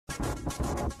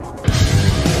Hello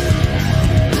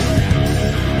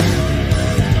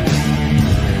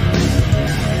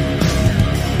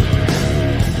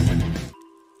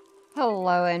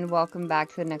and welcome back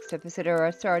to the next episode of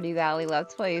our Stardew Valley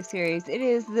Let's Play series. It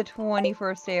is the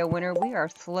 21st day of winter. We are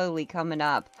slowly coming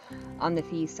up on the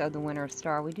Feast of the Winter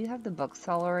Star. We do have the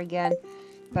bookseller again,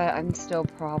 but I'm still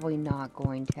probably not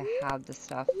going to have the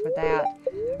stuff for that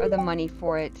or the money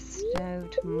for it. Snow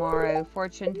tomorrow.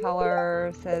 Fortune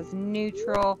teller says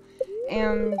neutral,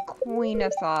 and Queen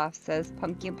of Soft says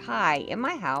pumpkin pie. In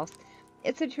my house,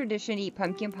 it's a tradition to eat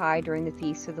pumpkin pie during the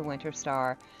Feast of the Winter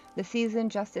Star. The season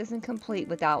just isn't complete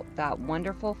without that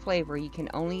wonderful flavor you can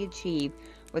only achieve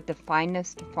with the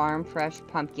finest farm-fresh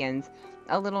pumpkins.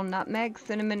 A little nutmeg,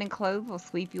 cinnamon, and clove will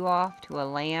sweep you off to a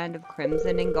land of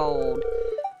crimson and gold.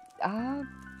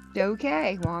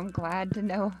 Okay. Well, I'm glad to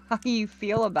know how you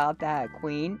feel about that,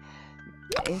 Queen.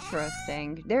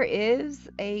 Interesting. There is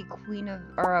a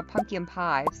a pumpkin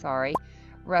pie,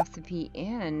 recipe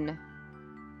in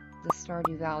the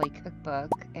Stardew Valley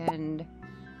cookbook, and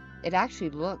it actually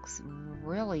looks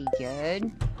really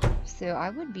good, so I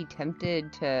would be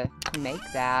tempted to make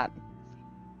that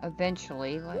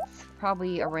eventually. Let's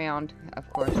probably around, of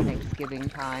course, Thanksgiving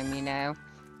time, you know.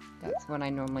 That's when I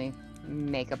normally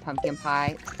make a pumpkin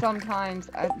pie.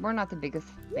 Sometimes, we're not the biggest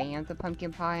fans of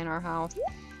pumpkin pie in our house.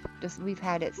 Just, we've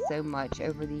had it so much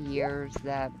over the years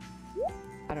that,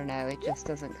 I don't know, it just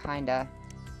doesn't kind of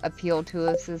appeal to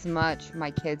us as much. My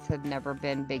kids have never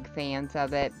been big fans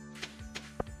of it.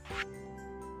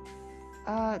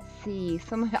 Let's see.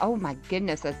 Oh my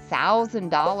goodness,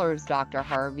 $1,000, Dr.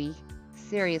 Harvey.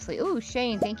 Seriously. Ooh,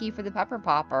 Shane, thank you for the pepper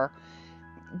popper.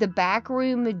 The back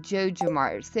room of Joja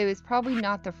Mart. So it's probably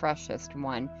not the freshest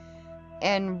one.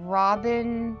 And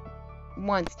Robin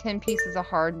wants 10 pieces of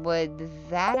hardwood.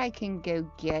 That I can go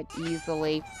get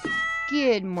easily.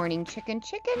 Good morning, chicken.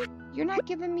 Chicken, you're not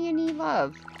giving me any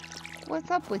love.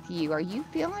 What's up with you? Are you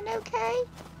feeling okay?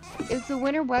 Is the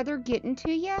winter weather getting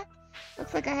to you?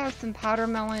 Looks like I have some powder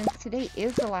melons. Today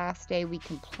is the last day we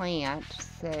can plant,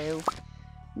 so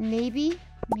maybe.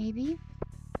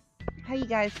 How you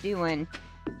guys doing?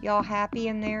 Y'all happy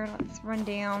in there? Let's run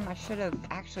down.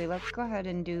 Actually, let's go ahead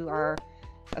and do our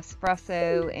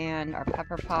espresso and our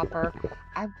pepper popper.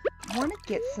 I want to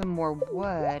get some more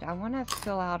wood. I want to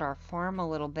fill out our farm a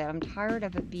little bit. I'm tired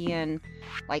of it being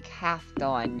like half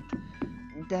done.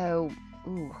 Though,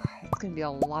 ooh, it's going to be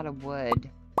a lot of wood.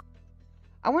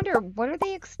 I wonder, what are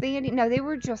they expanding? No, they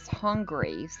were just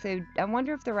hungry. So I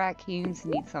wonder if the raccoons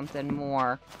need something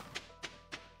more.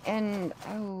 And,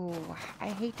 oh, I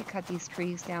hate to cut these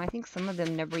trees down. I think some of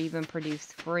them never even produce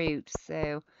fruit.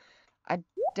 So I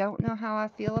don't know how I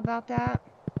feel about that.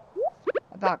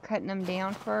 About cutting them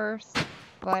down first.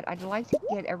 But I'd like to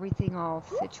get everything all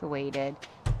situated.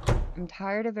 I'm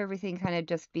tired of everything kind of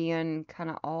just being kind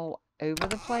of all over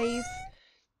the place.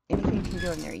 Anything can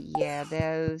go in there. Yeah,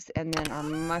 those. And then our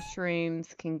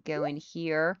mushrooms can go in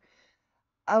here.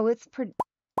 Oh, it's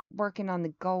working on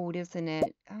the gold, isn't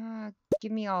it?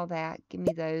 Give me all that. Give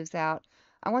me those out.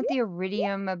 I want the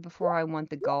iridium before I want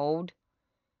the gold.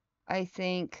 I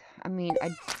think. I mean,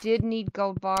 I did need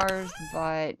gold bars,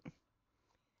 but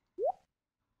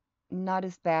not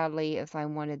as badly as I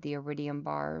wanted the iridium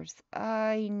bars.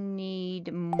 I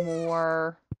need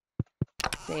more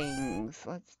things.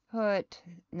 Let's put,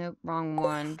 nope, wrong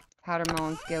one. Powder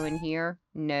melons go in here.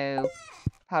 No,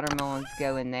 powder melons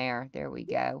go in there. There we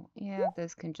go. Yeah,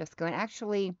 those can just go in.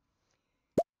 Actually,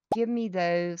 give me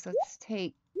those. Let's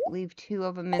leave 2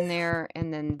 of them in there,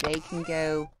 and then they can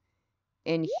go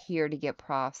in here to get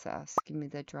processed. Give me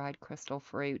the dried crystal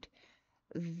fruit.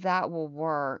 That will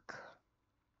work.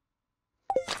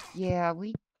 Yeah,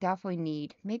 we definitely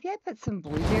need, maybe I put some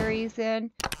blueberries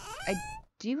in. I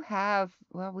do have,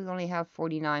 well, we only have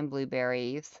 49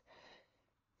 blueberries.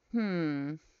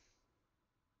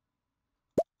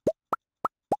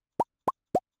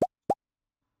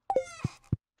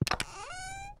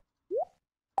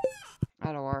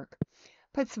 That'll work.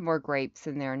 Put some more grapes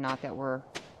in there, not that we're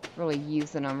really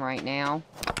using them right now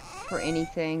for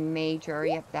anything major.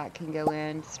 Yep, that can go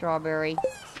in. Strawberry,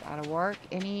 that'll work.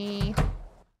 Any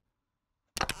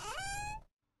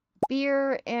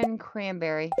beer and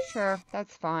cranberry? Sure,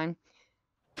 that's fine.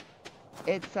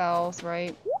 It sells,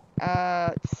 right?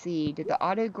 Let's see. Did the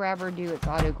auto grabber do its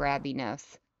auto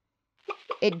grabbiness?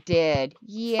 It did.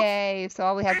 Yay. So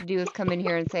all we have to do is come in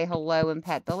here and say hello and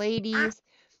pet the ladies.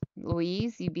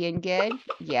 Louise, you being good?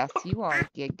 Yes, you are.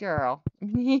 Good girl.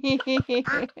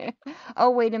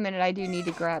 Oh, wait a minute. I do need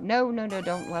to grab. No,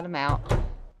 don't let them out.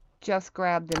 Just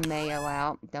grab the mayo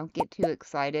out. Don't get too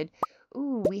excited.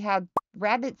 Ooh, we have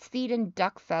rabbit's feet and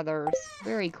duck feathers.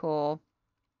 Very cool.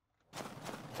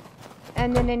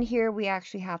 And then in here, we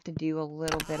actually have to do a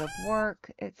little bit of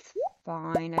work. It's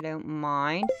fine. I don't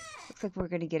mind. Looks like we're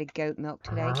going to get a goat milk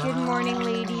today. Good morning,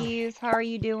 ladies. How are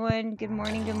you doing? Good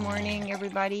morning,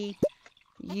 everybody.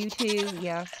 You too.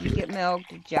 Yes, you get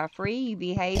milked. Jeffrey, you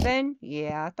behaving?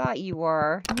 Yeah, I thought you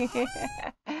were.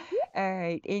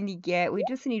 Alright, and we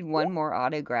just need one more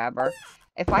auto grabber.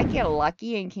 If I get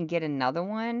lucky and can get another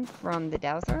one from the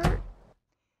desert,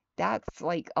 that's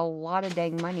like a lot of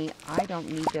dang money I don't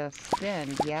need to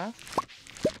spend, yes?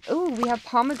 Ooh, we have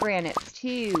pomegranates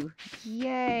too.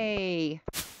 Yay!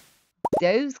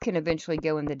 Those can eventually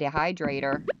go in the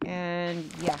dehydrator. And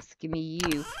yes, give me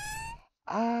you.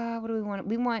 What do we want?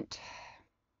 We want,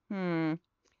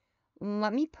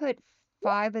 let me put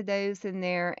 5 of those in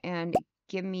there and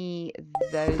give me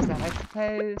those. I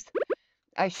suppose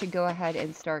I should go ahead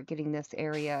and start getting this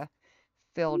area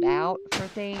filled out for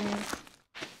things.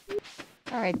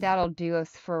 Alright, that'll do us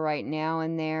for right now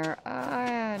in there.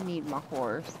 I need my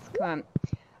horse. Come on.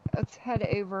 Let's head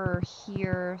over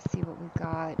here, see what we've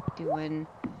got doing.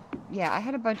 Yeah, I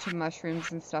had a bunch of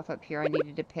mushrooms and stuff up here I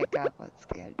needed to pick up. That's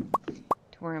good.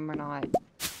 To where we're not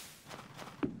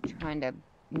trying to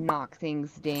knock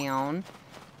things down.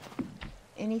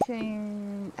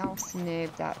 Anything else new?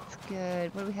 That's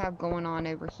good. What do we have going on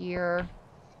over here?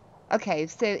 Okay,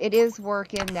 so it is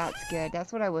working. That's good.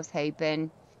 That's what I was hoping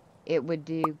it would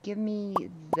do. Give me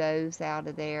those out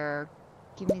of there.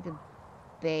 Give me the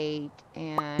bait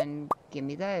and give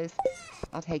me those.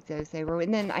 I'll take those over.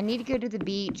 And then I need to go to the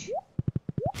beach.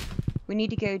 We need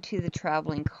to go to the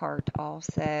traveling cart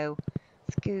also.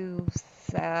 Let's go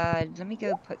sad. Let me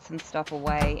go put some stuff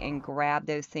away and grab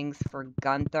those things for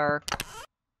Gunther.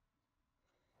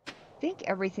 I think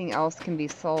everything else can be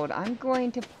sold. I'm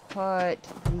going to put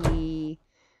the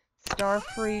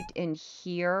starfruit in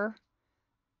here.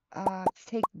 Let's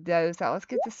take those out. Let's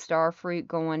get the starfruit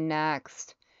going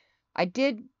next. I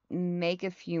did make a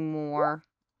few more.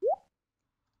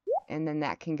 And then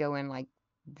that can go in like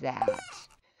that.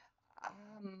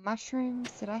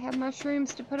 Mushrooms. Did I have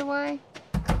mushrooms to put away?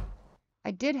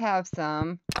 I did have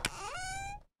some.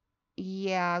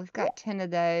 Yeah, we've got 10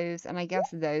 of those. And I guess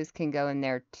those can go in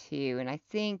there too. And I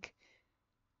think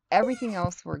everything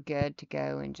else we're good to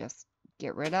go and just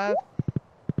get rid of.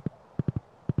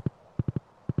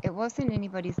 It wasn't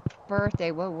anybody's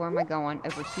birthday. Whoa, where am I going?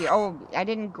 Over here. Oh, I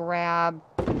didn't grab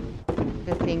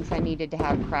the things I needed to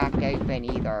have cracked open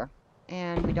either.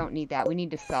 And we don't need that. We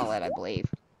need to sell it, I believe.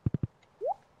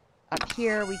 Up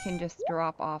here, we can just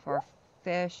drop off our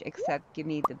fish, except give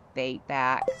me the bait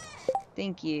back.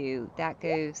 Thank you. That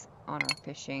goes on our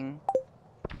fishing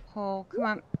pole. Come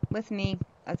on, with me.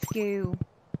 Let's go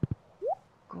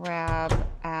grab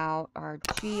out our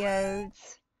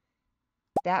geodes.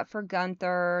 That for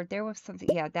Gunther. There was something,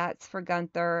 yeah, that's for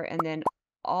Gunther. And then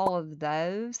all of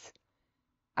those,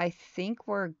 I think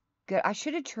we're good. I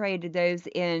should have traded those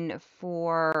in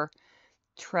for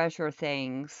treasure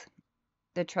things.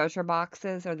 The treasure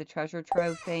boxes or the treasure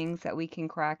trove things that we can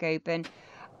crack open.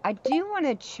 I do want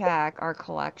to check our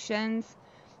collections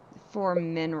for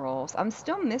minerals. I'm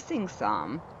still missing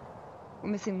some.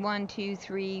 We're missing 1, 2,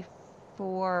 3,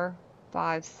 4,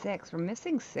 5, 6. We're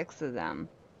missing 6 of them.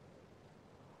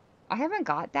 I haven't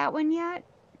got that one yet.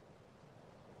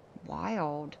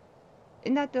 Wild.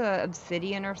 Isn't that the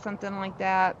obsidian or something like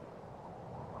that?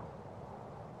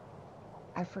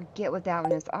 I forget what that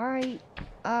one is. Alright.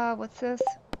 What's this?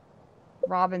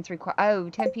 Robin's require. Oh,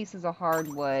 10 pieces of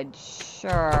hardwood.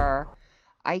 Sure.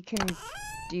 I can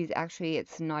do. Actually,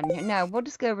 it's not in here. No, we'll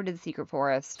just go over to the secret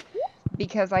forest.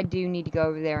 Because I do need to go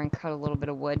over there and cut a little bit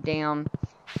of wood down.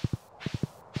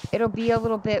 It'll be a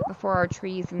little bit before our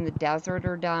trees in the desert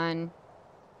are done.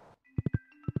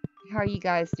 How are you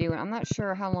guys doing? I'm not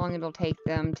sure how long it'll take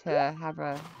them to have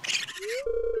a...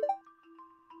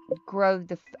 grow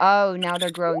the... Oh, now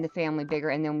they're growing the family bigger.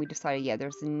 And then we decided, yeah,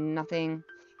 there's nothing...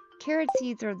 Carrot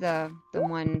seeds are the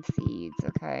one seeds.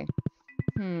 Okay.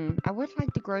 I would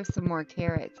like to grow some more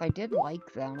carrots. I did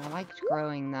like them. I liked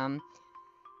growing them.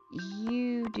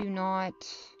 You do not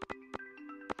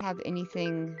have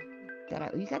anything that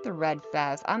I... You got the red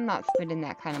fez. I'm not spending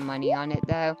that kind of money on it,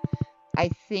 though. I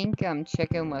think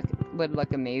chicken would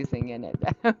look amazing in it,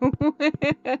 though.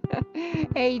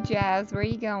 Hey, Jazz, where are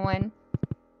you going?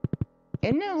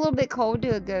 Isn't it a little bit cold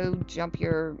to go jump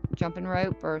your jumping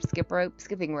rope or skip rope?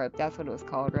 Skipping rope, that's what it was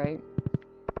called, right?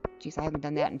 Jeez, I haven't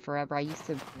done that in forever. I used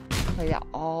to play that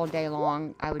all day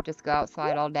long. I would just go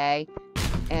outside all day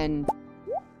and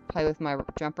play with my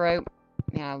jump rope.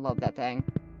 Man, I love that thing.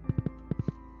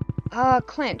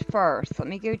 Clint first. Let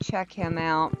me go check him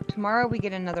out. Tomorrow we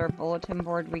get another bulletin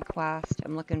board request.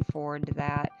 I'm looking forward to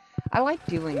that. I like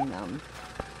doing them.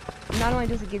 Not only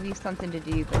does it give you something to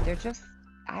do, but they're just,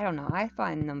 I don't know, I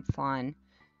find them fun.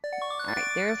 Alright,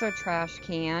 there's our trash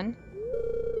can.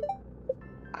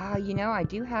 You know, I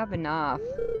do have enough.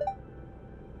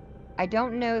 I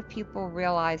don't know if people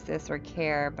realize this or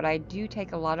care, but I do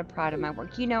take a lot of pride in my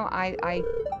work. You know,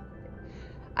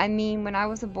 I mean, when I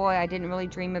was a boy, I didn't really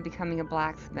dream of becoming a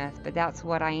blacksmith, but that's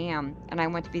what I am, and I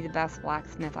want to be the best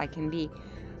blacksmith I can be.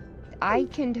 I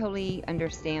can totally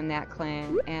understand that,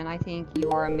 Clint, and I think you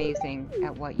are amazing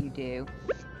at what you do.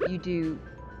 You do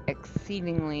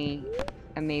exceedingly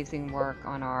amazing work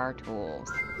on our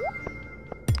tools.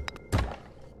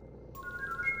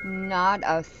 Not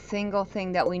a single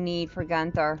thing that we need for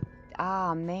Gunther.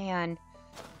 Ah, man.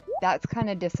 That's kind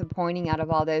of disappointing out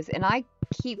of all those. And I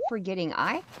keep forgetting,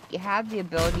 I have the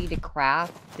ability to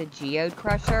craft the geode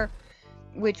crusher,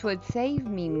 which would save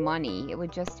me money. It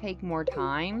would just take more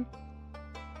time.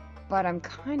 But I'm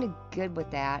kind of good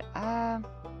with that. I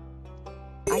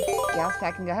guess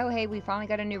that can go. Oh, hey, we finally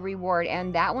got a new reward.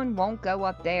 And that one won't go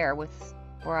up there with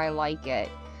where I like it.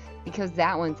 Because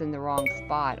that one's in the wrong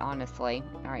spot, honestly.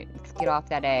 Alright, let's get off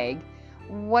that egg.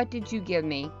 What did you give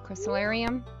me?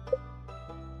 Crystallarium?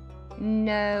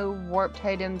 No, warp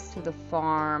totems to the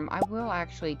farm. I will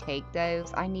actually take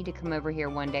those. I need to come over here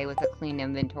one day with a clean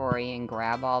inventory and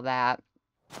grab all that.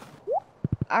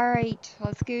 Alright,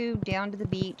 let's go down to the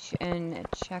beach and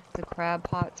check the crab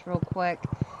pots real quick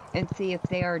and see if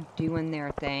they are doing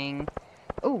their thing.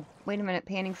 Oh, wait a minute,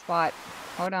 panning spot.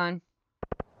 Hold on.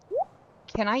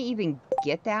 Can I even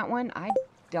get that one? I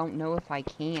don't know if I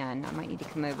can. I might need to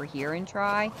come over here and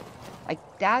try. Like,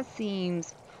 that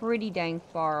seems pretty dang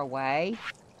far away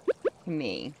to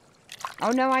me.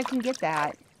 Oh, no, I can get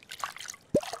that.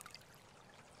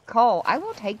 Coal. I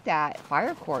will take that.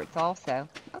 Fire quartz also.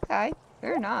 Okay,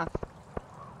 fair enough.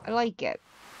 I like it.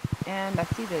 And I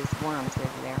see those worms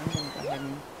over there. I'm going to go ahead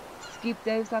and scoop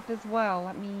those up as well.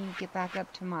 Let me get back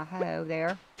up to my hoe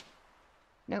there.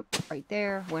 Nope, right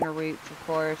there. Winter roots, of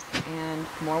course, and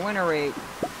more winter roots.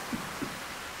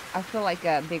 I feel like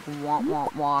a big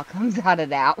wah comes out of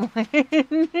that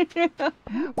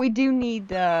one. We do need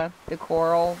the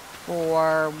coral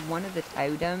for one of the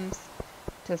totems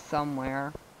to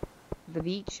somewhere. The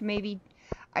beach, maybe.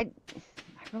 I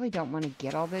really don't want to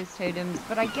get all those totems,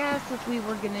 but I guess if we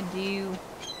were going to do...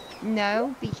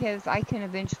 No, because I can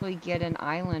eventually get an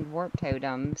island warp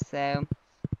totem, so...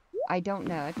 I don't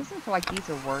know. It doesn't feel like these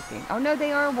are working. Oh, no,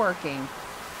 they are working.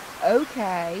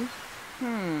 Okay.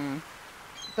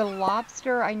 The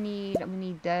lobster, we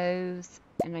need those.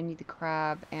 And I need the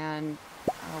crab. And,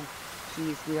 oh,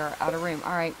 geez, we are out of room.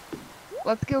 All right.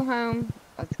 Let's go home.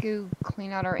 Let's go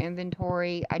clean out our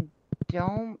inventory. I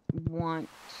don't want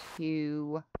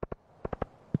to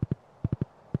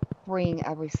bring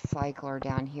a recycler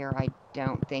down here, I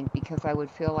don't think. Because I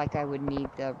would feel like I would need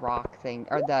the rock thing.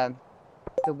 Or the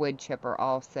wood chipper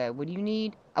also. Would you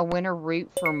need a winter root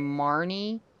for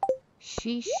Marnie?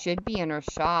 She should be in her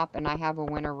shop, and I have a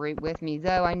winter root with me.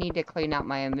 Though I need to clean out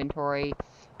my inventory.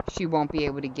 She won't be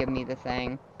able to give me the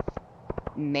thing.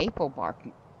 Maple bar.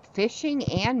 Fishing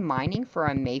and mining for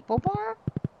a maple bar?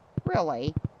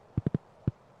 Really?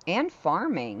 And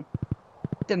farming.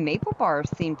 The maple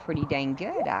bars seem pretty dang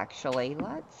good, actually.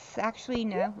 Let's actually,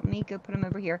 no. Let me go put them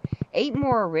over here. 8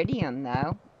 more iridium,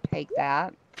 though. Take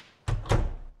that.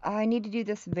 I need to do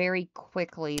this very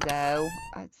quickly, though.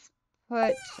 Let's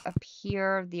put up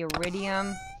here the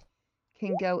iridium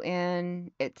can go in.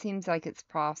 It seems like it's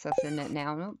processing it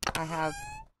now. Nope, I have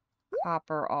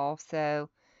copper also,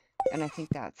 and I think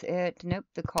that's it. Nope,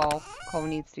 the coal. Coal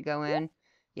needs to go in.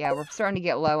 Yeah, we're starting to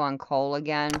get low on coal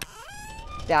again.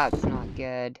 That's not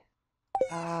good.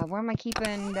 Where am I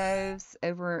keeping those?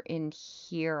 Over in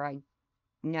here.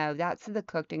 No, that's the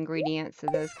cooked ingredients, so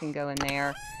those can go in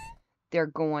there. They're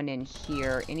going in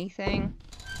here. Anything?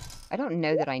 I don't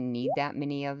know that I need that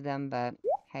many of them, but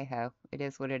hey ho, it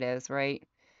is what it is, right?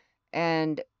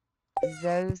 And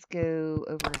those go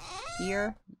over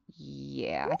here.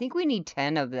 Yeah, I think we need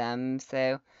 10 of them,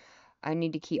 so I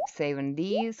need to keep saving.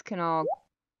 These can all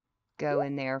go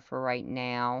in there for right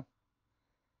now.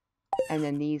 And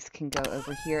then these can go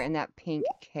over here, and that pink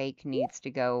cake needs to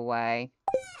go away.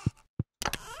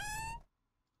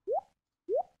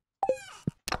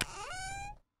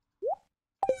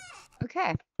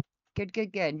 Okay,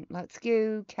 good. Let's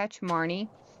go catch Marnie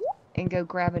and go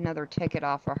grab another ticket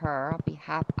off of her.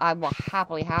 I will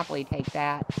happily take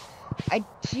that. I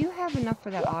do have enough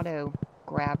for that auto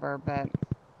grabber, but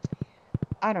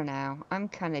I don't know. I'm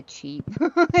kind of cheap.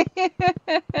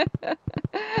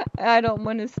 I don't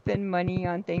want to spend money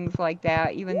on things like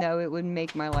that, even though it would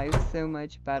make my life so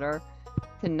much better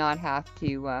to not have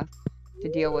to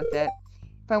deal with it.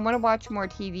 If I want to watch more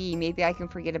TV, maybe I can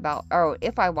forget about... Oh,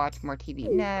 if I watch more TV.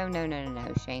 No, no, no, no,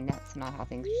 no, Shane. That's not how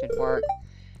things should work.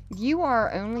 You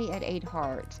are only at 8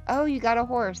 hearts. Oh, you got a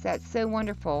horse. That's so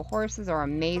wonderful. Horses are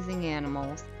amazing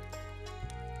animals.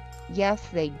 Yes,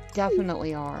 they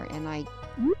definitely are. And I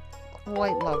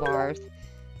quite love ours.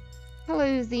 Hello,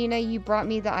 Xena. You brought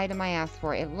me the item I asked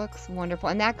for. It looks wonderful.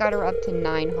 And that got her up to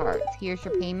 9 hearts. Here's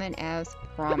your payment as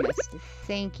promised.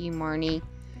 Thank you, Marnie.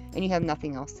 And you have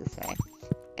nothing else to say.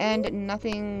 And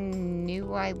nothing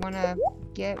new I want to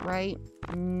get, right?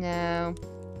 No.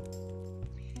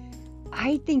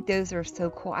 I think those are so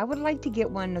cool. I would like to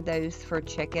get one of those for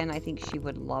Chicken. I think she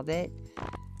would love it.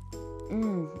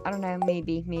 I don't know.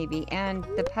 Maybe, maybe. And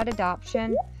the pet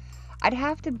adoption, I'd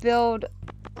have to build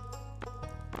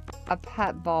a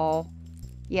pet ball.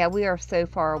 Yeah, we are so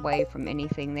far away from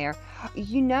anything there.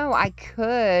 You know, I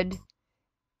could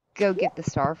go get the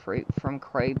starfruit from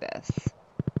Krobus.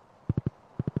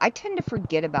 I tend to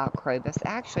forget about Krobus.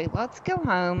 Actually, let's go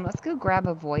home. Let's go grab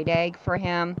a void egg for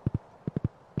him.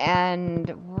 And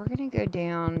we're going to go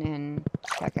down and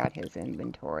check out his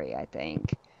inventory, I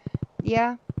think.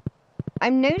 Yeah.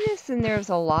 I'm noticing there's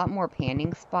a lot more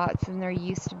panning spots than there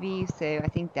used to be, so I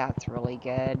think that's really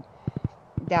good.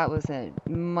 That was a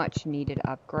much needed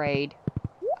upgrade,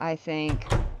 I think.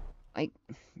 Like,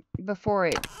 before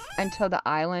it, until the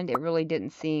island, it really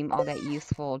didn't seem all that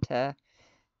useful to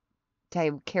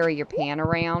carry your pan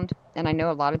around. And I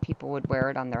know a lot of people would wear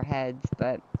it on their heads,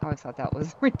 but I always thought that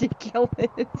was ridiculous.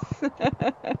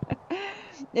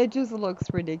 It just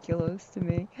looks ridiculous to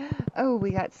me. Oh,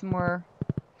 we got some more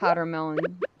powdermelon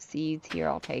seeds here.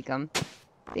 I'll take them.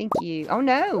 Thank you. Oh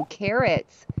no,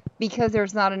 carrots. Because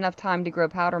there's not enough time to grow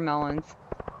powdermelons.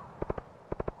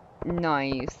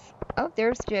 Nice. Oh,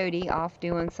 there's Jody off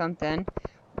doing something.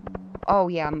 Oh,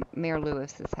 yeah, Mayor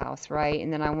Lewis's house, right?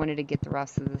 And then I wanted to get the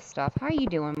rest of the stuff. How you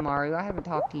doing, Maru? I haven't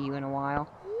talked to you in a while.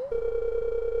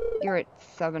 You're at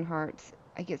 7 hearts.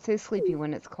 I get so sleepy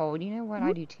when it's cold. You know what?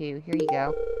 I do too. Here you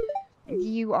go.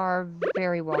 You are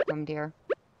very welcome, dear.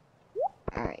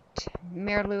 Alright.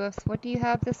 Mayor Lewis, what do you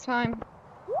have this time?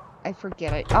 I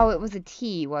forget it. Oh, it was a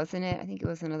tea, wasn't it? I think it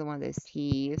was another one of those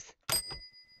teas.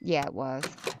 Yeah, it was.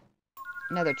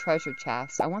 Another treasure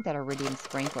chest. I want that iridium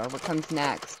sprinkler. What comes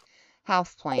next?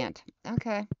 Houseplant.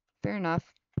 Okay, fair enough.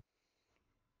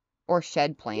 Or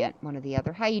shed plant, one or the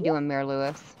other. How you doing, Mayor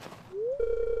Lewis?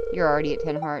 You're already at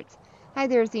 10 hearts. Hi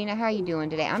there, Xena. How you doing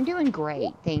today? I'm doing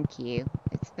great, thank you.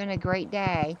 It's been a great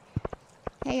day.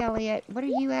 Hey, Elliot. What are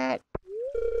you at?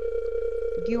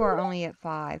 You are only at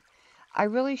 5. I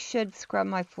really should scrub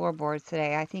my floorboards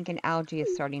today. I think an algae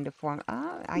is starting to form.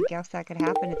 I guess that could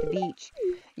happen at the beach.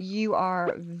 You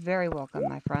are very welcome,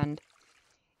 my friend.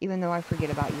 Even though I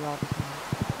forget about you all the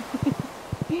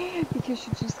time. Because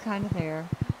you're just kind of there.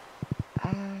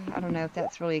 I don't know if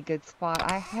that's really a good spot.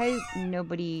 I hope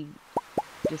nobody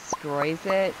destroys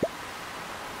it.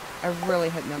 I really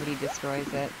hope nobody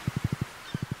destroys it.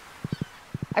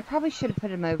 I probably should have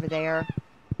put him over there.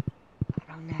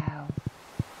 I don't know.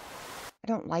 I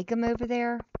don't like him over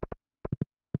there.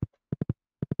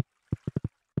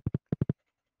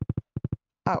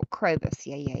 Oh, Krobus.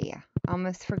 Yeah.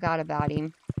 Almost forgot about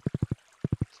him.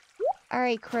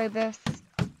 Alright, Krobus.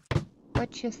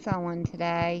 What you selling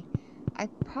today? I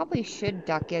probably should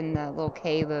duck in the little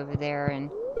cave over there,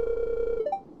 and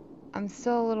I'm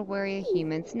still a little wary of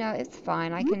humans. No, it's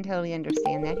fine. I can totally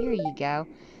understand that. Here you go.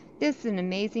 This is an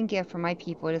amazing gift for my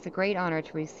people. It is a great honor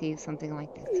to receive something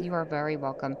like this. You are very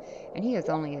welcome. And he is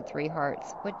only at 3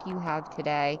 hearts. What do you have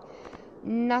today?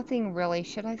 Nothing really.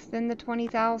 Should I spend the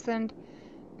 20,000?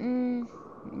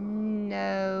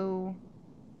 No.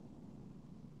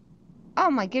 Oh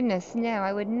my goodness, no.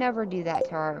 I would never do that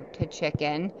to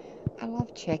Chicken. I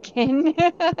love Chicken.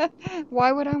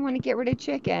 Why would I want to get rid of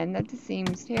Chicken? That just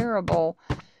seems terrible.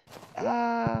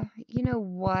 You know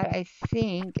what? I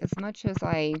think as much as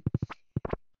I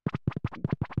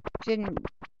didn't...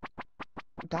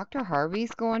 Dr.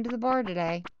 Harvey's going to the bar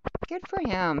today. Good for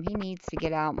him. He needs to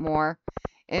get out more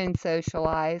and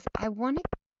socialize. I want to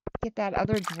get that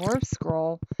other dwarf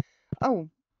scroll. Oh.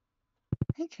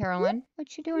 Hey, Carolyn.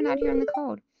 What you doing out here in the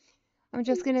cold? I'm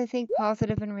just going to think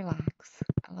positive and relax.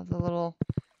 I love the little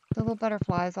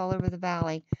butterflies all over the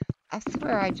valley. I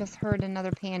swear I just heard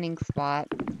another panning spot.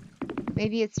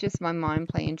 Maybe it's just my mind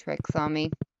playing tricks on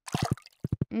me.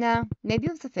 No, maybe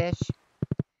it was a fish.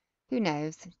 Who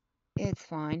knows? It's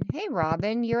fine. Hey,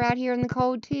 Robin, you're out here in the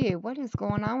cold too. What is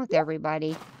going on with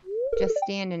everybody? Just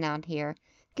standing out here.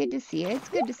 Good to see you. It's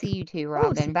good to see you too,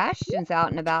 Robin. Oh, Sebastian's out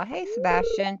and about. Hey,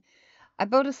 Sebastian. I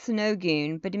built a snow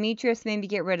goon, but Demetrius made me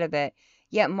get rid of it.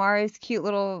 Yet Mari's cute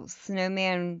little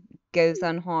snowman goes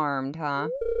unharmed, huh?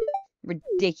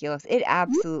 Ridiculous. It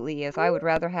absolutely is. I would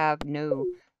rather have a snow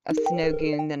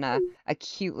goon than a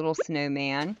cute little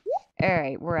snowman.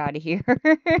 Alright, we're out of here.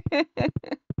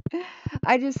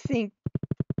 I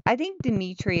think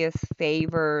Demetrius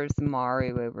favors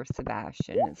Maru over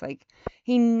Sebastian. It's like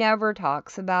he never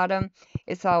talks about him.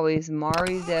 It's always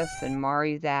Maru this and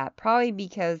Maru that. Probably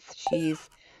because she's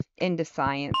into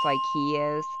science like he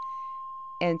is.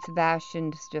 And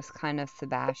Sebastian's just kind of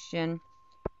Sebastian.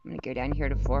 I'm going to go down here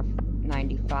to floor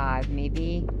 95.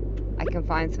 Maybe I can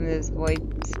find some of those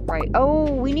void sprite.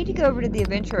 Oh, we need to go over to the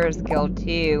Adventurers Guild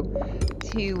too.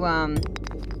 To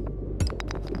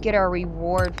get our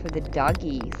reward for the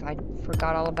Duggies. I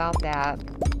forgot all about that.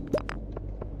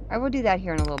 I will do that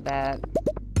here in a little bit.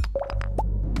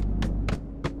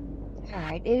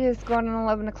 Alright, it is going on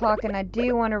 11 o'clock and I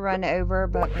do want to run over,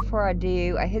 but before I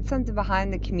do, I hit something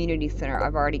behind the community center.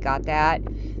 I've already got that.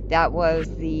 That was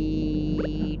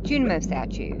the Junimo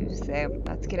statue. So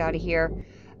let's get out of here.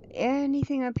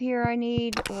 Anything up here I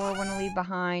need or want to leave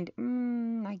behind?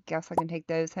 I guess I can take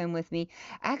those home with me.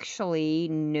 Actually,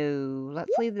 no.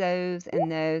 Let's leave those,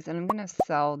 and I'm going to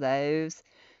sell those.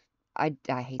 I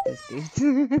hate those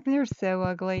boots. They're so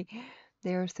ugly.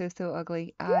 They're so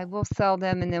ugly. I will sell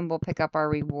them, and then we'll pick up our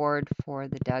reward for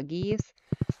the Duggies.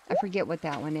 I forget what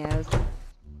that one is.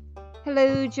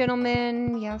 Hello,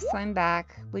 gentlemen. Yes, I'm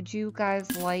back. Would you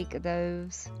guys like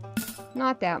those?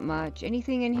 Not that much.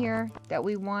 Anything in here that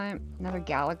we want? Another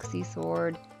galaxy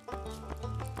sword.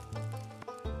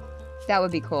 That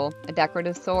would be cool. A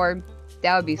decorative sword.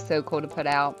 That would be so cool to put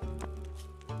out.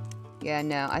 Yeah,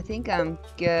 no. I think I'm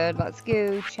good. Let's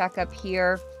go check up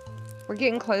here. We're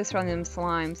getting closer on them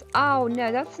slimes. Oh,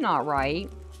 no. That's not right.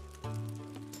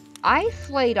 I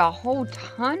slayed a whole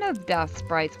ton of dust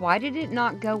sprites. Why did it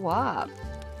not go up?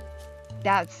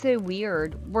 That's so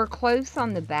weird. We're close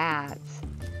on the bats.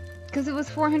 Because it was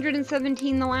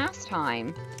 417 the last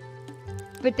time.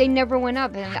 But they never went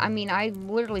up. And I mean, I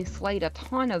literally slayed a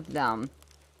ton of them.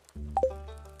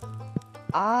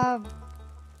 Of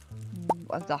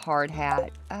the hard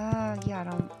hat. Yeah, I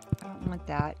don't want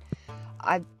that.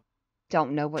 I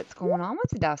don't know what's going on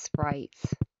with the dust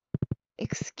sprites.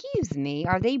 Excuse me,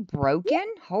 are they broken?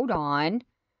 Hold on.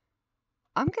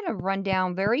 I'm going to run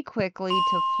down very quickly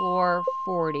to floor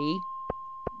 40.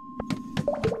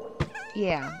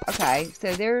 Yeah, okay.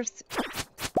 So there's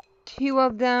 2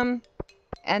 of them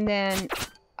and then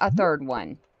a third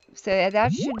one. So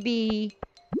that should be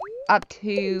up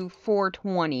to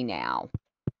 420 now.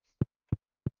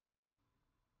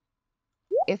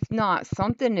 If not,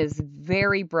 something is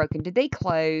very broken. Did they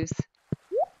close?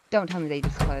 Don't tell me they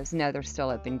just closed. No, they're still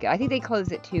open. I think they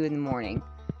closed at 2 in the morning.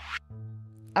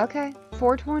 Okay,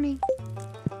 420.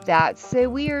 That's so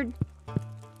weird.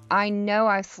 I know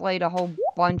I slayed a whole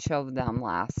bunch of them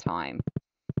last time.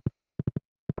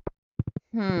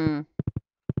 Okay,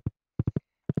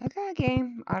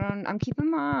 game. I'm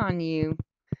keeping my eye on you.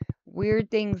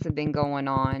 Weird things have been going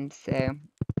on, so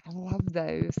I love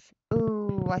those.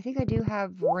 Ooh, I think I do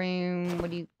have room.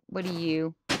 What do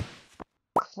you?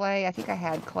 Clay. I think I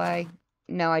had clay.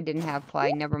 No, I didn't have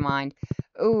clay. Never mind.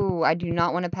 Ooh, I do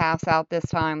not want to pass out this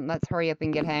time. Let's hurry up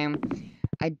and get home.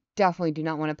 I definitely do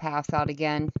not want to pass out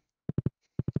again.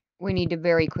 We need to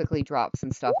very quickly drop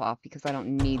some stuff off because I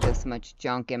don't need this much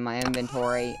junk in my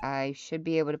inventory. I should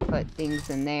be able to put things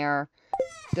in there.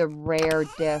 The rare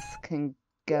disc can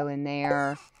go in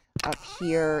there. Up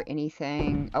here,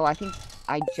 anything. Oh, I think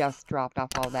I just dropped off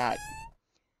all that.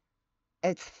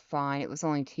 It's fine. It was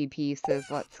only 2 pieces.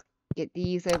 Let's get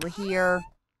these over here.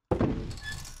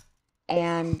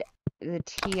 And the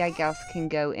tea, I guess, can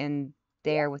go in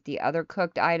there with the other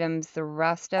cooked items. The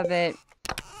rest of it,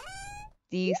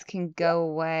 these can go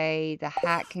away. The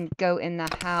hat can go in the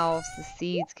house. The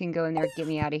seeds can go in there. Get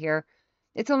me out of here.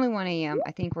 It's only 1 a.m.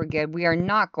 I think we're good. We are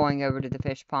not going over to the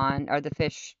fish pond, or the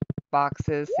fish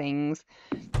boxes, things.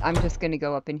 I'm just going to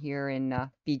go up in here and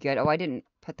be good. Oh, I didn't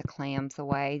put the clams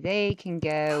away. They can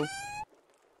go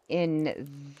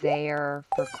in there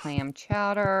for clam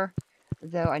chowder.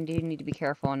 Though I do need to be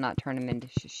careful and not turn them into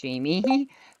sashimi,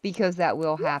 because that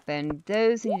will happen.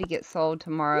 Those need to get sold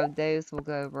tomorrow. Those will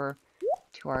go over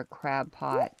to our crab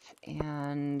pots.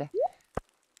 And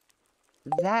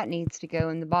that needs to go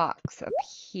in the box up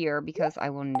here, because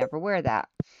I will never wear that.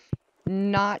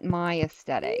 Not my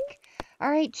aesthetic.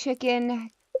 Alright, chicken.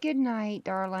 Good night,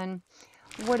 darling.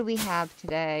 What do we have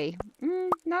today?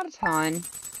 Not a ton.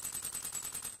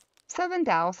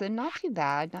 7,000, not too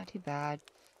bad, not too bad.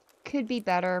 Could be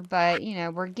better, but, you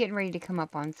know, we're getting ready to come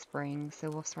up on spring, so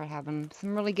we'll start having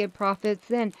some really good profits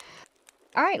then.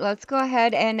 All right, let's go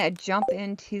ahead and jump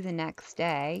into the next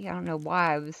day. I don't know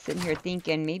why I was sitting here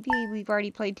thinking maybe we've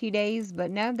already played 2 days,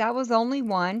 but no, that was only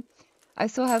one. I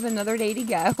still have another day to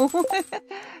go.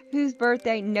 Whose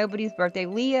birthday? Nobody's birthday.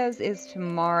 Leah's is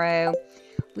tomorrow.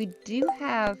 We do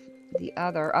have the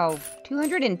other,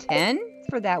 210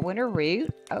 for that winter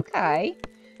root. Okay.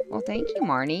 Well, thank you,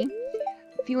 Marnie.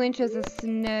 A few inches of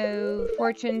snow,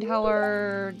 fortune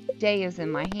teller, day is in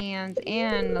my hands,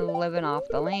 and living off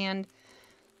the land.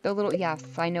 The little, yes,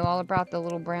 I know all about the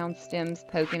little brown stems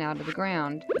poking out of the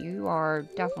ground. You are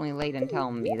definitely late in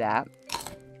telling me that.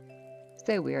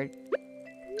 So weird.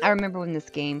 I remember when this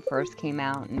game first came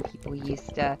out and people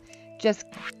used to just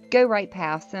go right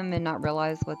past them and not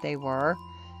realize what they were.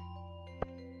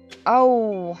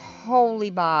 Oh,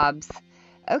 holy bobs.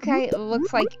 Okay, it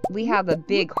looks like we have a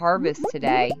big harvest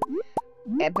today.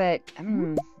 But,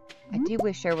 I do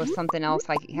wish there was something else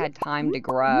I had time to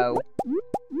grow.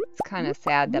 It's kind of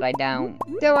sad that I don't.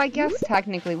 Though I guess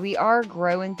technically we are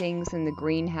growing things in the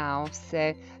greenhouse.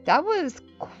 So that was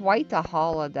quite the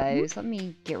haul of those. Let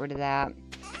me get rid of that.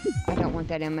 I don't want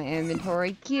that in my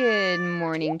inventory. Good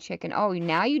morning, chicken. Oh,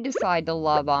 now you decide to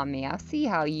love on me. I see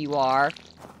how you are.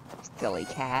 Silly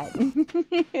cat.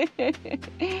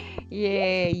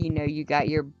 Yeah, you know you got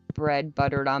your bread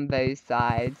buttered on both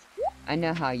sides. I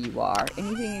know how you are.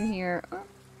 Anything in here? Oh,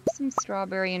 some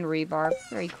strawberry and rhubarb.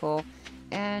 Very cool.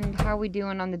 And how are we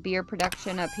doing on the beer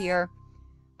production up here?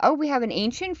 Oh, we have an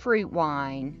ancient fruit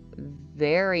wine.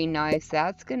 Very nice.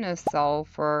 That's going to sell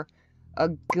for a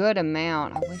good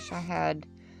amount. I wish I had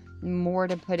more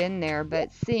to put in there,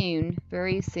 but soon,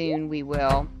 very soon we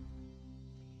will.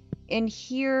 In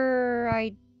here,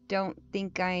 I don't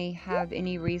think I have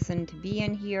any reason to be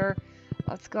in here.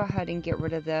 Let's go ahead and get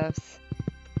rid of this.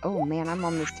 Oh man, I'm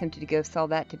almost tempted to go sell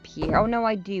that to Pierre. Oh no,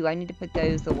 I do. I need to put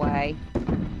those away.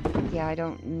 Yeah, I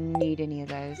don't need any of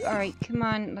those. Alright, come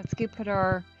on. Let's go put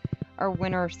our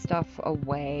winter stuff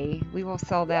away. We will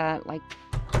sell that, like,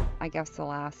 I guess the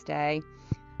last day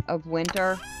of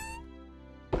winter.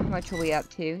 How much are we up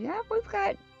to? Yeah, we've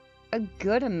got a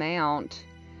good amount.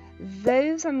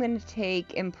 Those I'm going to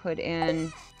take and put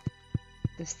in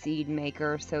the seed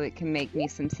maker so it can make me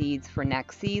some seeds for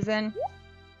next season.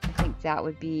 I think that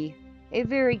would be a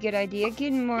very good idea.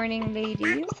 Good morning,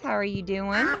 ladies. How are you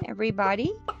doing,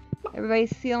 everybody?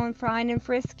 Everybody's feeling fine and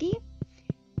frisky?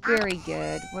 Very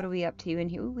good. What are we up to in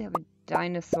here? Ooh, we have a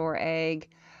dinosaur egg.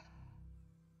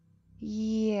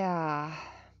 Yeah.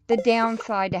 The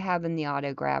downside to having the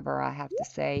auto grabber, I have to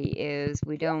say, is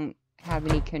we don't have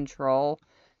any control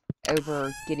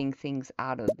over getting things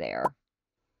out of there.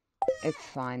 It's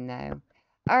fine though.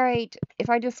 Alright, if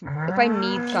I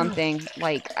need something,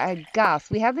 like Gus,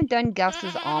 we haven't done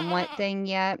Gus's omelet thing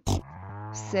yet,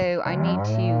 so I need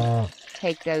to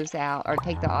take those out, or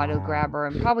take the auto grabber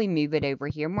and probably move it over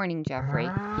here. Morning, Jeffrey.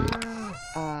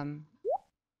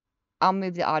 I'll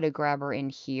move the auto grabber in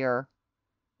here.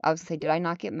 I was gonna say, did I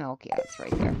not get milk? Yeah, it's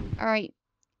right there. Alright,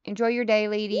 enjoy your day,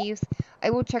 ladies. I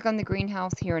will check on the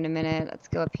greenhouse here in a minute. Let's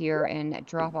go up here and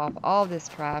drop off all this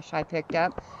trash I picked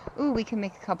up. Ooh, we can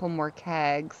make a couple more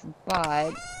kegs,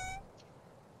 but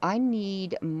I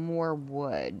need more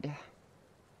wood.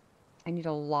 I need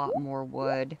a lot more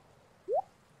wood.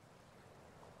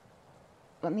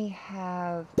 Let me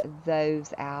have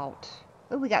those out.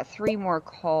 Oh, we got 3 more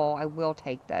coal. I will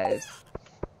take those.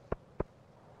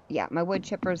 Yeah, my wood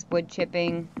chipper's wood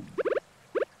chipping.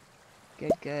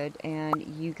 Good, good.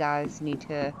 And you guys need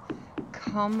to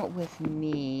come with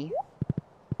me.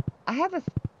 I have a...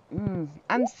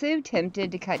 I'm so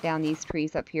tempted to cut down these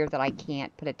trees up here that I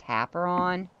can't put a tapper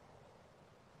on.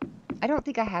 I don't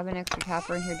think I have an extra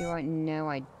tapper in here, do I? No,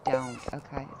 I don't.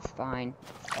 Okay, it's fine.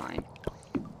 It's fine.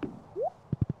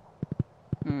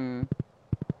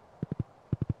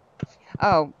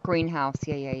 Oh, greenhouse.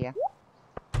 Yeah.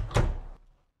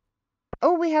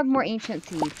 Oh, we have more ancient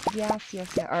seeds. Yes.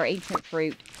 Or ancient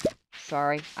fruit.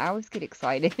 Sorry. I always get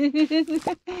excited.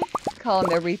 Call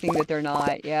them everything that they're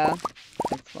not. Yeah.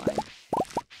 That's fine.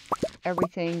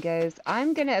 Everything goes.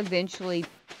 I'm going to eventually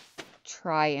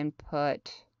try and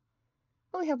put...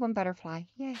 Oh, we have one butterfly.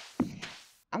 Yay.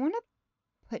 I want to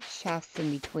put chests in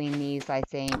between these, I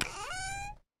think.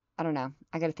 I don't know.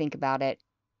 I got to think about it.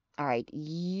 Alright,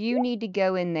 you need to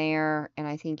go in there, and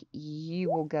I think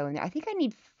you will go in there. I think I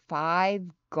need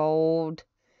 5 gold.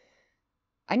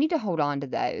 I need to hold on to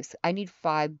those. I need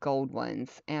 5 gold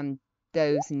ones, and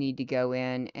those need to go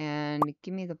in. And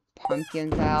give me the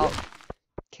pumpkins out.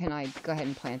 Can I go ahead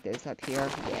and plant those up here?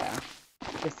 Yeah.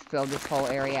 Just fill this whole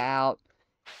area out.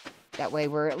 That way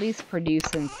we're at least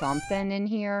producing something in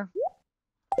here.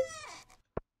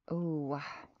 Oh,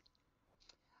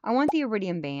 I want the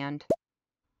iridium band.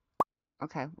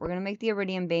 Okay, we're going to make the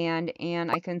iridium band, and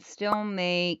I can still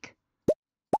make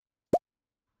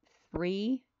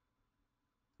 3,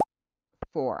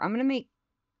 4. I'm going to make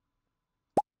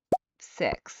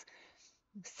 6.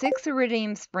 6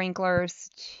 iridium sprinklers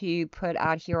to put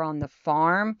out here on the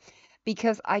farm,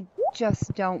 because I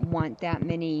just don't want that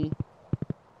many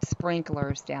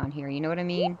sprinklers down here. You know what I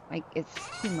mean? Like, it's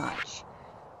too much.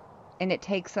 And it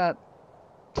takes up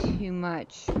too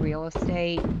much real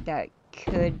estate that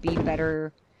could be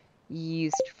better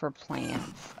used for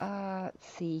plants. Let's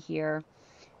see here.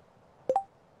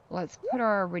 Let's put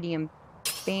our iridium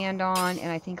band on,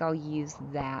 and I think I'll use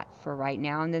that for right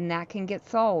now, and then that can get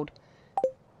sold.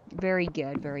 Very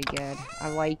good, very good. I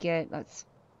like it. Let's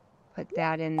put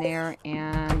that in there,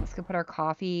 and let's go put our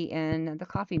coffee in the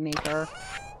coffee maker.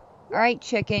 All right,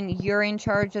 chicken, you're in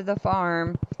charge of the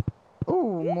farm.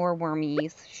 Ooh, more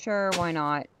wormies. Sure, why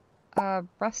not?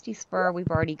 Rusty spur, we've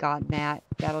already gotten that.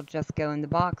 That'll just go in the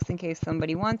box in case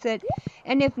somebody wants it.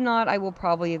 And if not, I will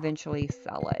probably eventually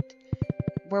sell it.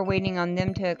 We're waiting on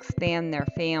them to expand their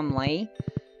family.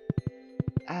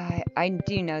 I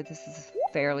do know this is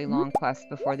a fairly long quest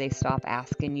before they stop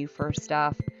asking you for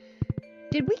stuff.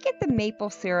 Did we get the maple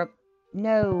syrup?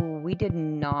 No, we did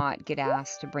not get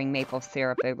asked to bring maple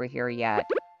syrup over here yet.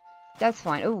 That's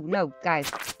fine. Oh, no, guys.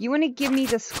 You want to give me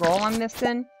the scroll I'm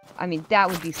missing? I mean, that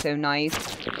would be so nice.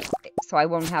 So I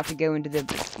won't have to go into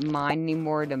the mine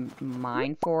anymore to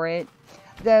mine for it.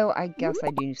 Though, I guess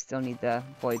I do still need the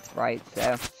void sprite,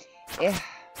 so...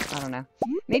 I don't know.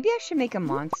 Maybe I should make a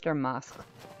monster musk.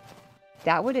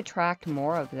 That would attract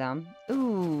more of them.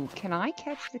 Ooh, can I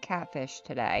catch the catfish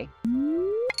today?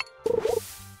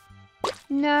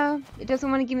 No, it doesn't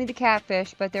want to give me the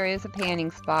catfish, but there is a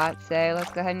panning spot, so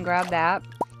let's go ahead and grab that.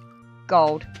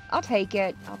 Gold. I'll take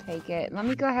it. I'll take it. Let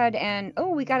me go ahead and... Oh,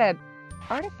 we got a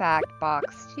artifact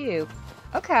box, too.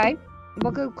 Okay.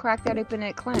 We'll go crack that open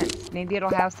at Clint's. Maybe it'll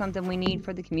have something we need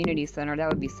for the community center. That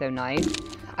would be so nice.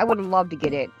 I would love to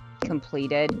get it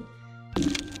completed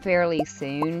fairly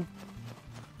soon.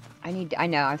 I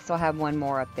know, I still have one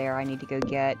more up there I need to go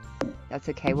get. That's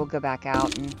okay, we'll go back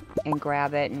out and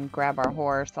grab it and grab our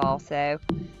horse also.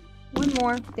 One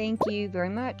more, thank you very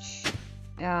much.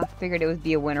 Figured it would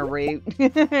be a winter route,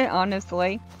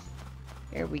 honestly.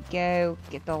 There we go,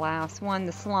 get the last one.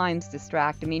 The slime's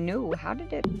distracted me. No, how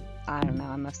did it? I don't know,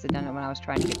 I must have done it when I was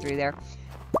trying to get through there.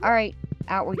 Alright,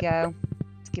 out we go.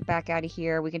 Let's get back out of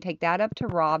here. We can take that up to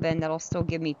Robin. That'll still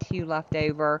give me 2 left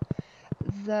over.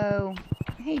 Though,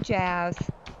 hey Jazz.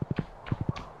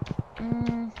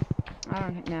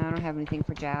 I don't have anything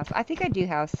for Jazz. I think I do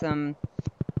have some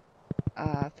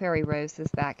fairy roses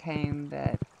back home,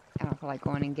 but I don't feel like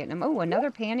going and getting them. Oh,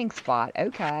 another panning spot.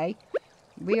 Okay.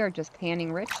 We are just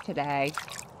panning rich today.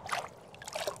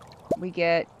 We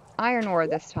get iron ore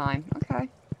this time. Okay.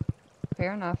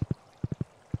 Fair enough.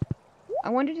 I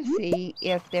wanted to see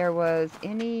if there was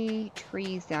any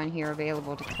trees down here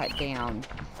available to cut down.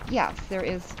 Yes, there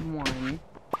is one.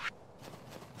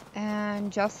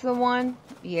 And just the one?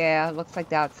 Yeah, looks like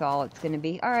that's all it's going to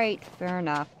be. Alright, fair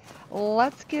enough.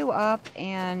 Let's go up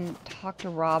and talk to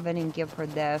Robin and give her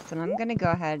this. And I'm going to go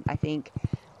ahead, I think,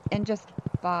 and just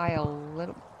buy a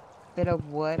little bit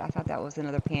of wood. I thought that was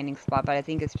another panning spot, but I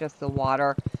think it's just the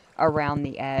water around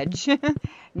the edge.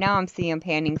 Now I'm seeing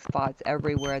panning spots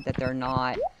everywhere that they're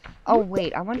not. Oh,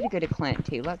 wait, I wanted to go to Clint,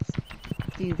 too. Let's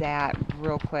do that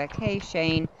real quick. Hey,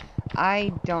 Shane.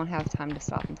 I don't have time to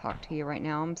stop and talk to you right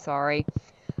now. I'm sorry.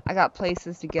 I got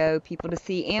places to go, people to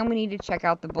see, and we need to check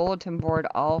out the bulletin board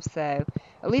also.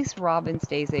 At least Robin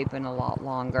stays open a lot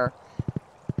longer.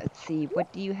 Let's see,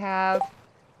 what do you have?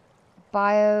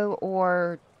 Bio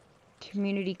or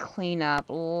community cleanup.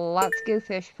 Let's go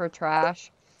fish for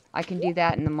trash. I can do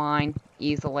that in the mine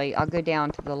easily. I'll go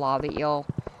down to the lava eel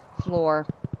floor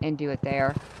and do it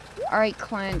there. Alright,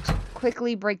 Clint,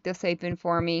 quickly break this open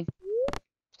for me.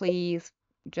 Please.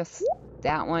 Just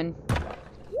that one.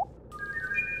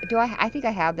 I think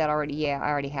I have that already. Yeah, I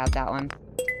already have that one.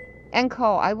 And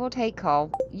coal. I will take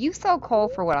coal. You sell coal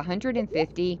for what,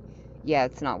 150? Yeah,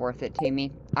 it's not worth it to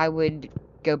me. I would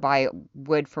go buy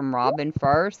wood from Robin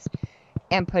first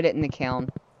and put it in the kiln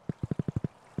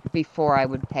before I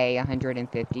would pay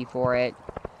 150 for it.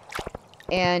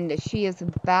 And she is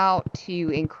about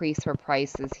to increase her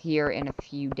prices here in a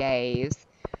few days.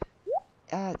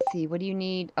 Let's see, what do you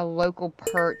need? A local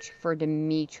perch for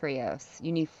Demetrius.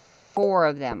 You need 4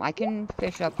 of them. I can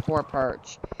fish up 4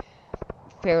 perch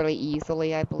fairly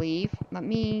easily, I believe. Let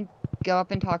me go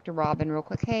up and talk to Robin real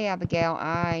quick. Hey, Abigail,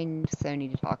 I so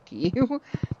need to talk to you.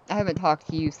 I haven't talked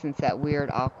to you since that weird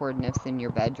awkwardness in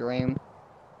your bedroom.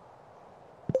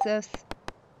 Sis,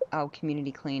 oh,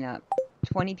 community cleanup.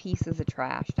 20 pieces of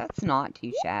trash. That's not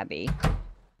too shabby.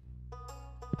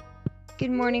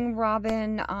 Good morning,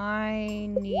 Robin. I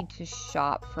need to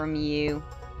shop from you.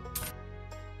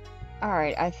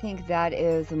 Alright, I think that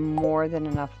is more than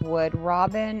enough wood.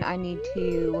 Robin, I need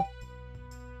to...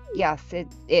 Yes,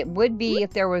 it would be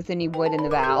if there was any wood in the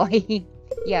valley.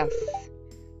 Yes.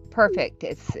 Perfect.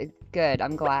 It's good.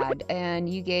 I'm glad. And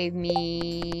you gave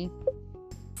me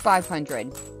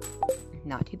 500.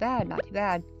 Not too bad. Not too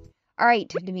bad. Alright,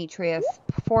 Demetrius.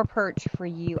 4 perch for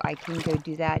you. I can go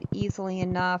do that easily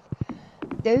enough.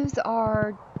 Those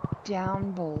are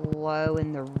down below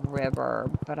in the river,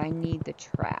 but I need the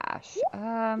trash.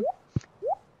 I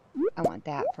want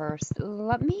that first.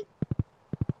 Let me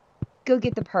go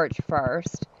get the perch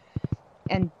first,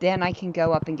 and then I can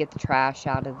go up and get the trash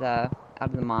out of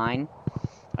the mine.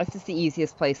 That's just the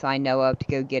easiest place I know of to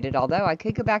go get it, although I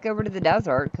could go back over to the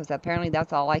desert, because apparently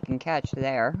that's all I can catch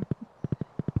there.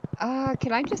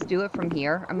 Can I just do it from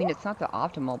here? I mean, it's not the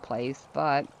optimal place,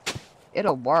 but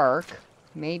it'll work,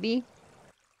 maybe.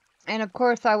 And of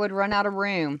course, I would run out of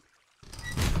room.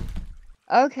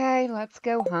 Okay, let's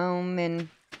go home and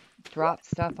drop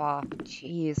stuff off.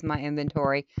 Jeez, my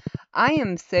inventory. I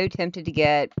am so tempted to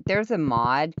get... There's a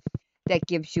mod that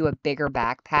gives you a bigger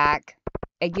backpack.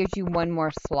 It gives you 1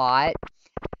 more slot,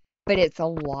 but it's a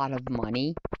lot of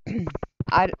money.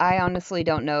 I honestly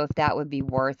don't know if that would be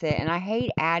worth it. And I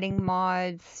hate adding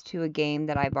mods to a game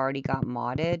that I've already got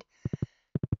modded,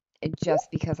 just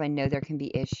because I know there can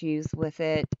be issues with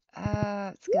it.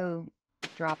 Let's go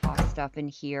drop off stuff in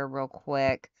here real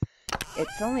quick.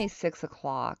 It's only 6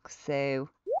 o'clock, so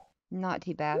not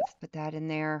too bad. Let's put that in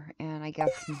there, and I guess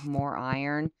more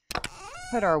iron.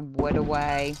 Put our wood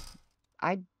away.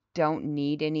 I don't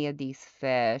need any of these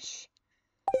fish.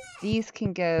 These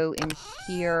can go in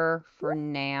here for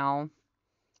now,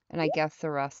 and I guess the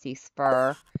rusty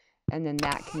spur, and then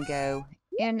that can go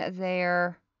in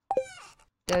there.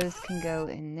 Those can go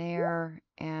in there,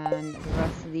 and the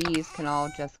rest of these can all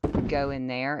just go in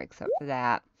there, except for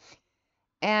that.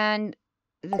 And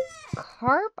the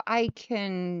carp I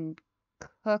can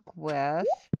cook with,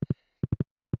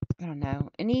 I don't know,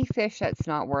 any fish that's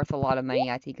not worth a lot of money,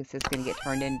 I think is just going to get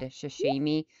turned into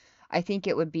sashimi. I think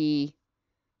it would be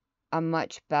a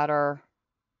much better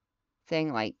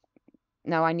thing, like,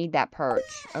 no, I need that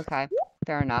perch. Okay,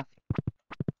 fair enough.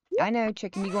 I know,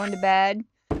 chicken, you going to bed?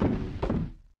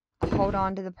 Hold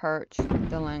on to the perch,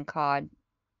 the land cod.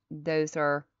 Those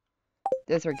are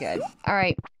good.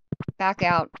 Alright, back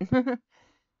out.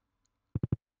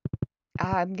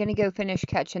 I'm gonna go finish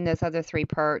catching those other 3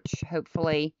 perch,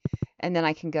 hopefully, and then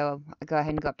I can go ahead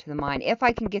and go up to the mine. If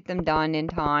I can get them done in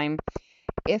time.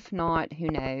 If not, who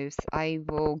knows? I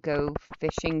will go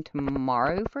fishing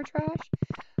tomorrow for trash.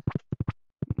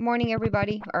 Morning,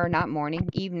 everybody. Or not morning.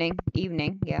 Evening.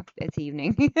 Evening. Yeah, it's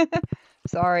evening.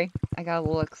 Sorry. I got a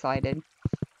little excited.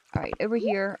 Alright, over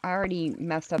here. I already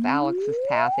messed up Alex's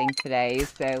pathing today,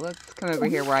 so let's come over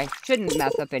here where I shouldn't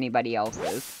mess up anybody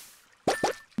else's.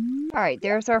 Alright,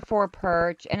 there's our 4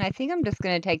 perch, and I think I'm just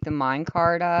going to take the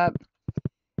minecart up.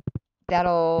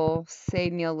 That'll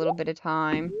save me a little bit of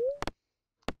time.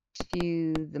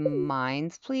 To the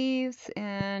mines, please,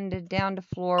 and down to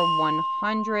floor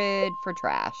 100 for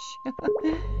trash.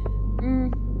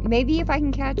 Maybe if I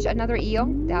can catch another eel,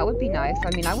 that would be nice.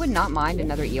 I mean, I would not mind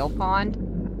another eel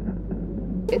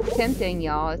pond. It's tempting,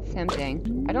 y'all. It's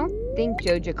tempting. I don't think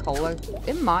Joja Cola...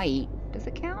 It might. Does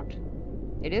it count?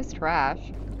 It is trash.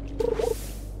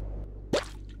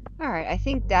 Alright, I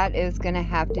think that is going to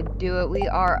have to do it. We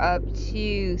are up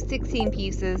to 16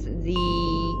 pieces.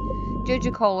 The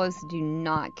Joja Colas do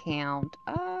not count.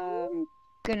 I'm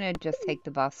gonna just take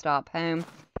the bus stop home.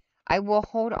 I will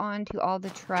hold on to all the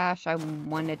trash I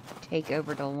want to take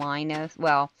over to Linus.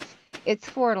 Well, it's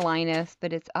for Linus,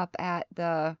 but it's up at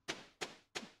the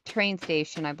train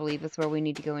station, I believe, is where we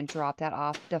need to go and drop that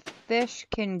off. The fish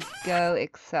can go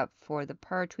except for the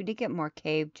perch. We did get more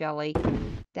cave jelly.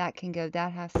 That can go.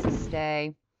 That has to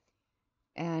stay.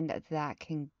 And that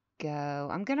can go.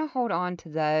 I'm going to hold on to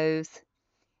those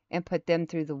and put them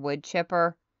through the wood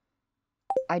chipper.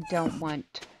 I don't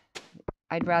want...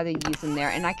 I'd rather use them there.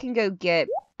 And I can go get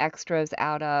extras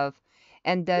out of...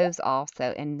 And those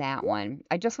also in that one.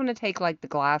 I just want to take, like, the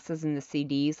glasses and the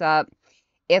CDs up.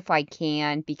 if I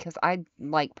can, because I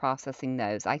like processing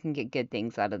those. I can get good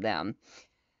things out of them.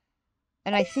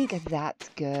 And I think that's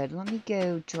good. Let me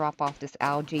go drop off this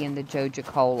algae and the Joja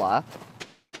Cola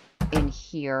in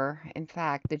here. In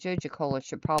fact, the Joja Cola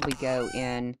should probably go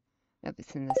in... Nope,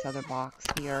 it's in this other box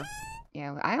here.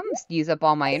 Yeah, I almost used up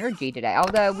all my energy today.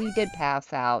 Although we did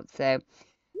pass out, so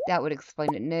that would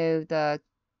explain it. No, the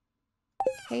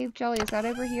cave jelly, is that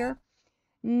over here?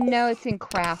 No, it's in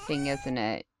crafting, isn't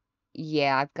it?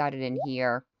 Yeah, I've got it in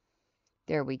here.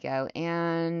 There we go.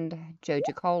 And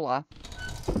Joja Cola.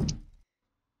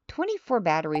 24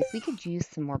 batteries. We could use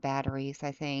some more batteries,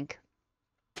 I think.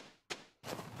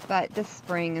 But this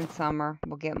spring and summer,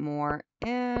 we'll get more.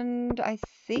 And I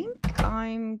think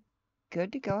I'm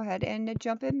good to go ahead and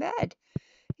jump in bed.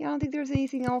 Yeah, I don't think there's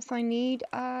anything else I need.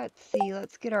 Let's see.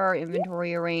 Let's get our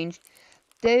inventory arranged.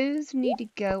 Those need to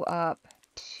go up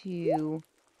to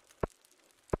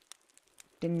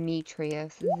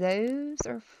Demetrius. Those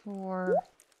are for...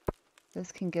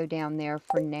 Those can go down there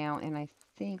for now. And I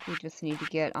think we just need to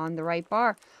get on the right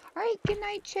bar. All right, good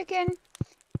night, chicken.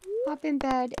 Hop in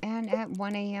bed, and at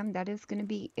 1 a.m. that is going to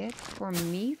be it for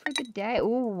me for the day.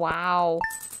 Oh, wow.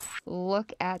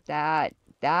 Look at that.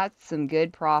 That's some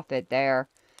good profit there.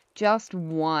 Just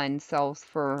one sells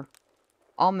for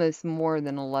almost more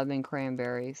than 11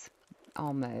 cranberries.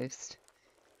 Almost.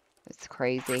 It's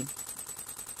crazy.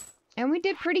 And we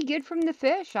did pretty good from the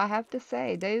fish, I have to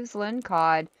say. Those Lynn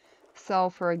cod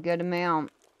sell for a good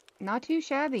amount. Not too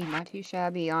shabby. Not too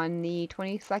shabby on the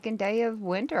 22nd day of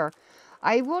winter.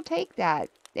 I will take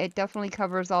that. It definitely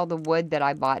covers all the wood that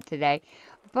I bought today.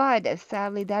 But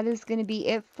sadly, that is going to be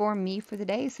it for me for the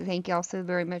day. So thank you all so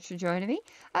very much for joining me.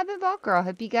 I've been Valker. I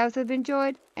hope you guys have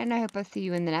enjoyed. And I hope I see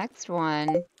you in the next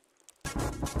one.